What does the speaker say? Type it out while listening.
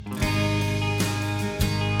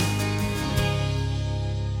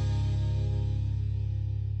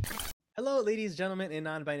Hello, ladies, gentlemen, and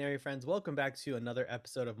non-binary friends. Welcome back to another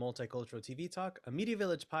episode of Multicultural TV Talk, a Media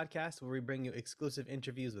Village podcast where we bring you exclusive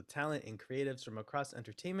interviews with talent and creatives from across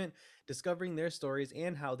entertainment, discovering their stories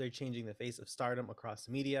and how they're changing the face of stardom across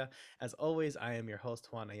media. As always, I am your host,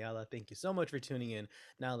 Juan Ayala. Thank you so much for tuning in.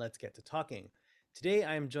 Now let's get to talking. Today,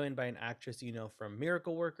 I am joined by an actress you know from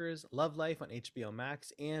Miracle Workers, Love Life on HBO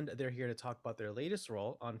Max, and they're here to talk about their latest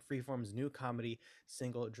role on Freeform's new comedy,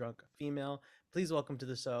 Single Drunk Female. Please welcome to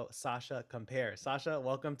the show, Sasha Compare. Sasha,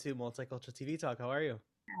 welcome to Multicultural TV Talk. How are you?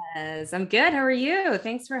 Yes, I'm good. How are you?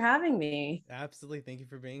 Thanks for having me. Absolutely. Thank you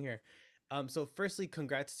for being here. So firstly,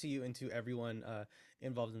 congrats to you and to everyone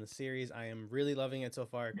involved in the series. I am really loving it so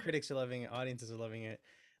far. Critics are loving it. Audiences are loving it.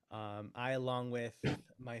 I, along with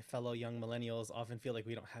my fellow young millennials, often feel like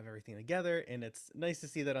we don't have everything together, and it's nice to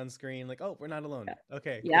see that on screen. Like, oh, we're not alone.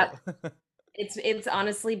 Okay, Yep. cool. It's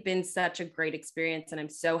honestly been such a great experience, and I'm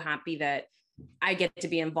so happy that I get to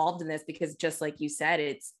be involved in this because just like you said,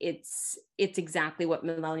 it's exactly what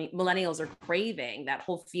millennials are craving, that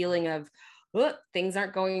whole feeling of things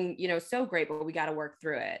aren't going, so great, but we got to work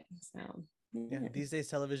through it. So, Yeah, yeah. these days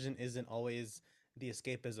television isn't always the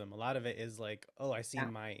escapism. A lot of it is like, oh, I see Yeah.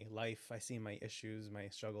 my life, I see my issues, my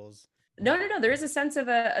struggles. No. There is a sense of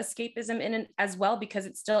escapism in it as well because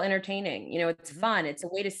it's still entertaining. It's Mhm. fun. It's a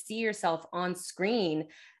way to see yourself on screen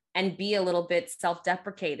and be a little bit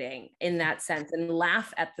self-deprecating in that sense and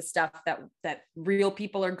laugh at the stuff that real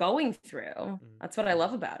people are going through. Mm. That's what I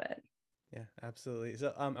love about it. Yeah, absolutely.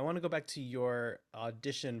 So, I want to go back to your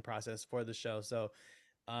audition process for the show. So,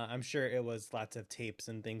 I'm sure it was lots of tapes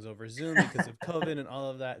and things over Zoom because of COVID and all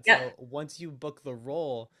of that. Yep. So, once you book the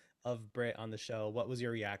role of Britt on the show, what was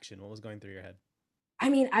your reaction? What was going through your head? I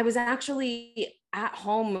mean, I was actually at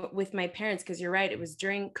home with my parents because you're right. It was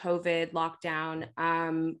during COVID lockdown.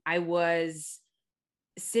 I was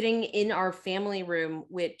sitting in our family room,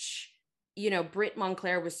 which, Britt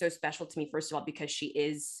Montclair was so special to me, first of all, because she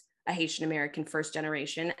is a Haitian American first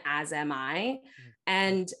generation, as am I. Mhm.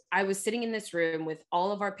 And I was sitting in this room with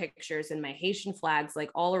all of our pictures and my Haitian flags,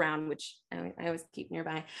 like all around, which I always keep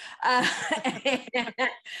nearby. I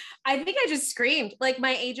think I just screamed. Like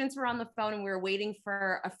my agents were on the phone and we were waiting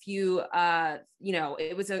for a few,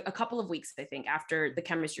 it was a couple of weeks, I think, after the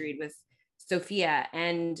chemistry read with Sophia.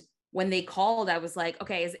 And when they called, I was like,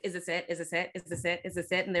 okay, is this it? Is this it? Is this it? Is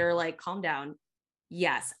this it? And they were like, calm down.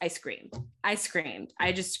 Yes, I screamed. I screamed.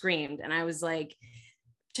 I just screamed. And I was like,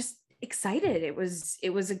 just excited. It was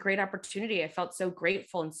a great opportunity. I felt so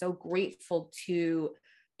grateful and so grateful to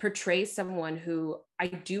portray someone who I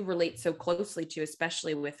do relate so closely to,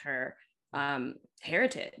 especially with her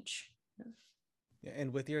heritage. Yeah,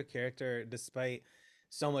 and with your character, despite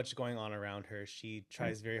so much going on around her, she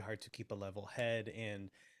tries very hard to keep a level head. And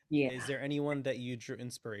Yeah. is there anyone that you drew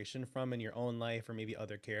inspiration from in your own life or maybe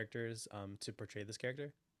other characters to portray this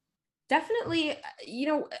character? Definitely,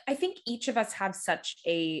 I think each of us have such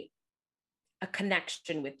a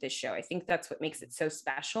connection with this show. I think that's what makes it so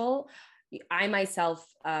special. I myself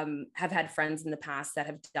have had friends in the past that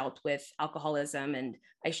have dealt with alcoholism, and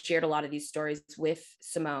I shared a lot of these stories with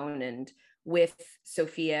Simone and with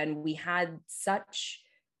Sophia, and we had such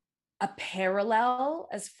a parallel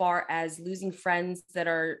as far as losing friends that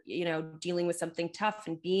are, dealing with something tough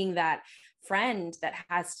and being that friend that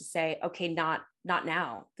has to say, okay, not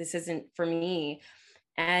now. This isn't for me.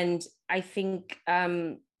 And I think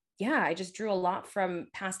yeah, I just drew a lot from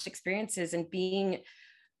past experiences and being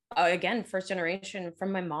again first generation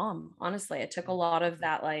from my mom. Honestly, I took a lot of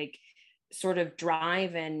that, like, sort of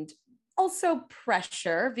drive and also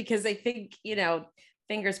pressure, because I think,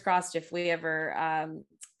 fingers crossed, if we ever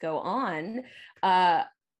go on, I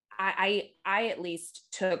at least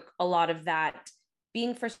took a lot of that.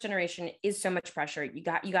 Being first generation is so much pressure. You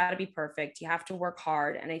got to be perfect. You have to work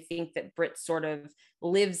hard. And I think that Brit sort of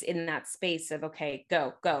lives in that space of, okay,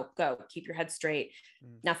 go, keep your head straight.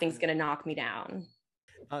 Mm. Nothing's going to knock me down.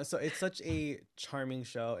 So it's such a charming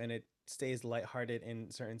show, and it stays lighthearted in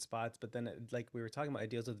certain spots, but then like we were talking about, it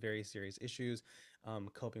deals with very serious issues,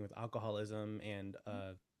 coping with alcoholism and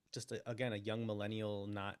just again a young millennial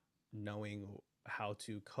not knowing how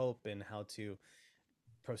to cope and how to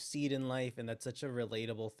proceed in life. And that's such a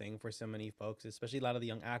relatable thing for so many folks, especially a lot of the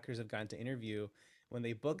young actors have gotten to interview. When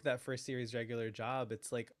they book that first series regular job,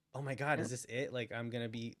 it's like, oh my god, Yeah. is this it? Like, I'm gonna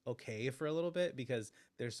be okay for a little bit because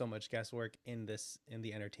there's so much guesswork in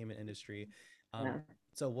the entertainment industry. um Yeah.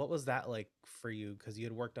 so what was that like for you, because you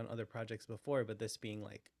had worked on other projects before, but this being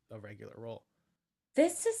like a regular role?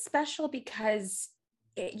 This is special because,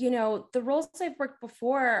 the roles I've worked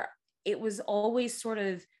before, it was always sort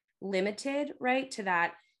of limited, right? To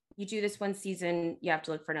that. you do this one season, you have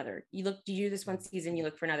to look for another. You do this one season, you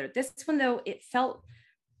look for another. This one though, it felt,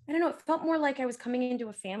 I don't know, it felt more like I was coming into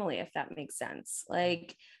a family, if that makes sense.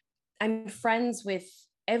 Like I'm friends with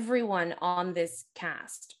everyone on this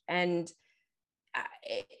cast, and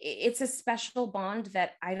it's a special bond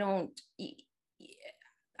that I don't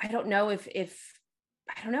know if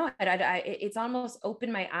I don't know. It's almost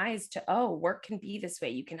opened my eyes to, oh, work can be this way.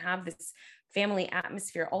 You can have this family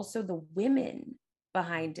atmosphere. Also, the women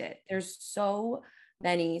behind it. There's so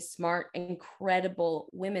many smart, incredible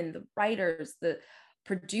women, the writers, the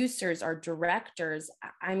producers, our directors.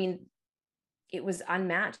 I mean, it was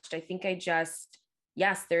unmatched. I think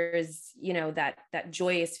yes, there is, that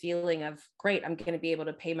joyous feeling of, great, I'm going to be able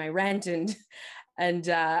to pay my rent and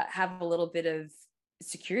have a little bit of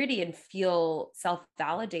security and feel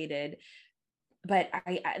self-validated. But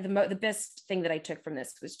the best thing that I took from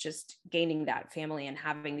this was just gaining that family and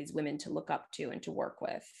having these women to look up to and to work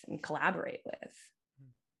with and collaborate with.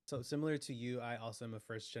 So similar to you, I also am a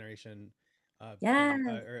first generation Yeah.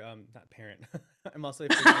 not parent. I'm also a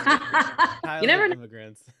first generation child of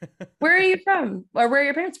immigrants. Where are you from? Or where are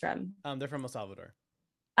your parents from? They're from El Salvador.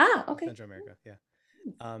 Okay. Central America.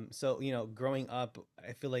 Yeah. So, growing up,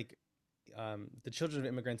 I feel like the children of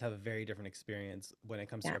immigrants have a very different experience when it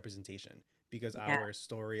comes to representation, because our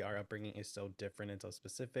story, our upbringing is so different and so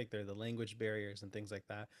specific. There are the language barriers and things like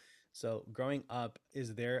that. So growing up,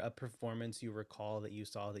 is there a performance you recall that you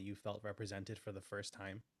saw that you felt represented for the first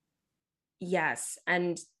time? Yes.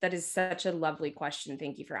 And that is such a lovely question.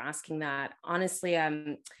 Thank you for asking that. Honestly,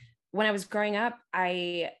 when I was growing up,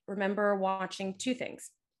 I remember watching two things.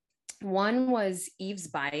 One was Eve's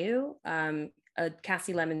Bayou.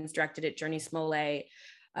 Cassie Lemons directed it, Journey Smollett,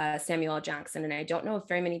 Samuel L. Jackson. And I don't know if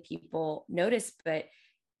very many people noticed, but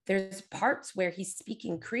there's parts where he's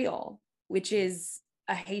speaking Creole, which is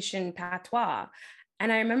a Haitian patois.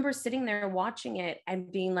 And I remember sitting there watching it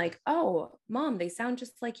and being like, oh, Mom, they sound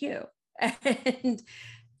just like you. And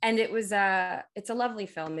it's a lovely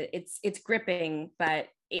film. It's gripping, but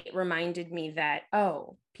it reminded me that,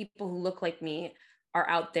 oh, people who look like me are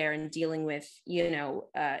out there and dealing with,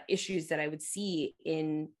 issues that I would see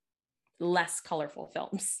in less colorful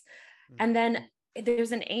films. Mm-hmm. And then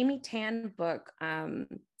there's an Amy Tan book.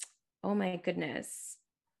 Oh my goodness,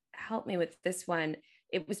 help me with this one.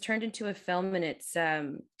 It was turned into a film, and it's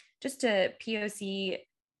just a POC.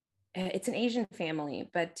 It's an Asian family,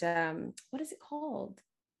 but what is it called?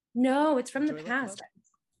 No, it's from the past. Club?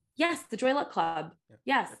 Yes, the Joy Luck Club. Yeah.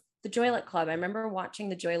 Yes, the Joy Luck Club. I remember watching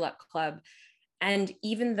the Joy Luck Club. And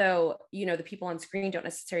even though, the people on screen don't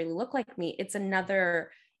necessarily look like me, it's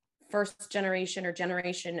another first generation or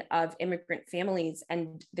generation of immigrant families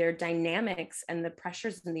and their dynamics and the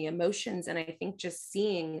pressures and the emotions. And I think just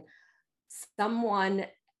seeing someone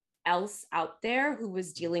else out there who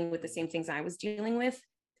was dealing with the same things I was dealing with,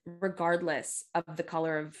 regardless of the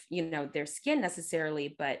color of, their skin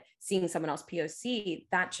necessarily, but seeing someone else POC,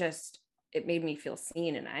 it made me feel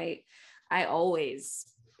seen. And I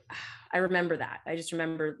remember that. I just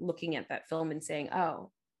remember looking at that film and saying,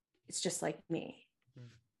 oh, it's just like me.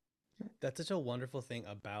 That's such a wonderful thing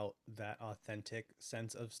about that authentic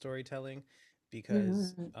sense of storytelling,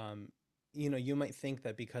 because, you might think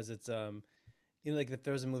that because it's, like if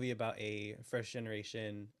there was a movie about a first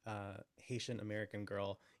generation Haitian American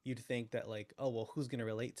girl, you'd think that like, oh, well, who's going to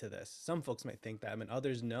relate to this? Some folks might think that. I mean,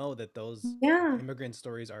 others know that those immigrant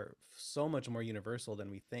stories are so much more universal than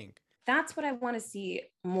we think. That's what I want to see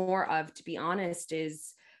more of, to be honest,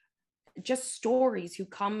 is just stories who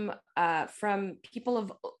come from people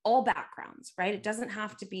of all backgrounds, right? It doesn't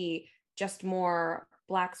have to be just more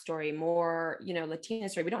Black story, more, Latina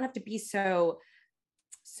story. We don't have to be so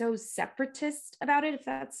separatist about it, if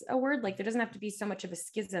that's a word. Like there doesn't have to be so much of a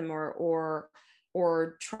schism or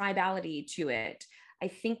tribality to it. I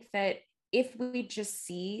think that if we just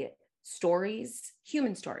see stories,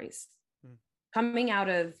 human stories, coming out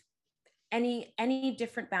of any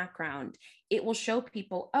different background, it will show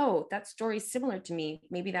people, oh, that story is similar to me.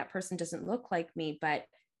 Maybe that person doesn't look like me, but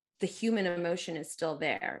the human emotion is still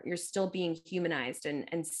there. You're still being humanized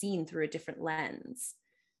and seen through a different lens.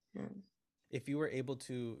 If you were able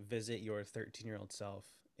to visit your 13-year-old self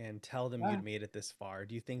and tell them you'd made it this far,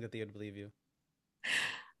 do you think that they would believe you?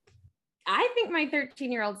 I think my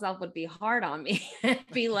 13-year-old self would be hard on me and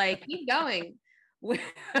be like, keep going.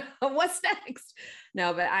 What's next?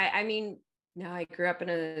 No, but I mean, no, I grew up in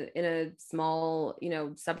a small,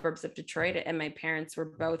 suburbs of Detroit, and my parents were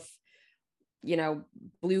both,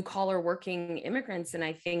 blue collar working immigrants. And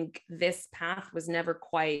I think this path was never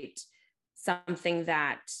quite something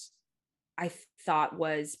that I thought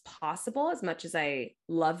was possible as much as I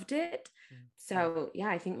loved it. Mm. So yeah,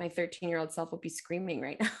 I think my 13-year-old self will be screaming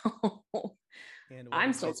right now. And what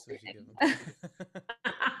I'm still advice would you give screaming.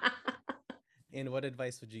 him? And what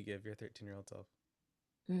advice would you give your 13-year-old self?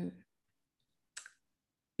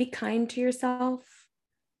 Be kind to yourself,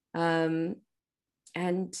 um,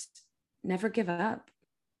 and never give up.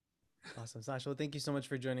 Awesome, Sasha. Well, thank you so much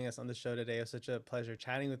for joining us on the show today. It was such a pleasure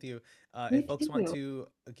chatting with you. Me If folks want too.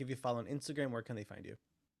 to give you a follow on Instagram, where can they find you?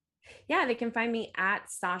 Yeah, they can find me at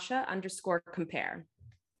Sasha_compare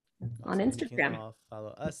on Awesome. And you can Instagram. all follow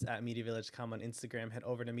us at Media Village.com on Instagram. Head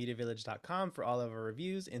over to MediaVillage.com for all of our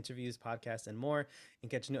reviews, interviews, podcasts, and more.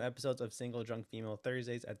 And catch new episodes of Single Drunk Female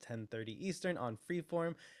Thursdays at 10:30 Eastern on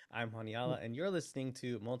Freeform. I'm Haniala, and you're listening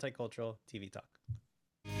to Multicultural TV Talk.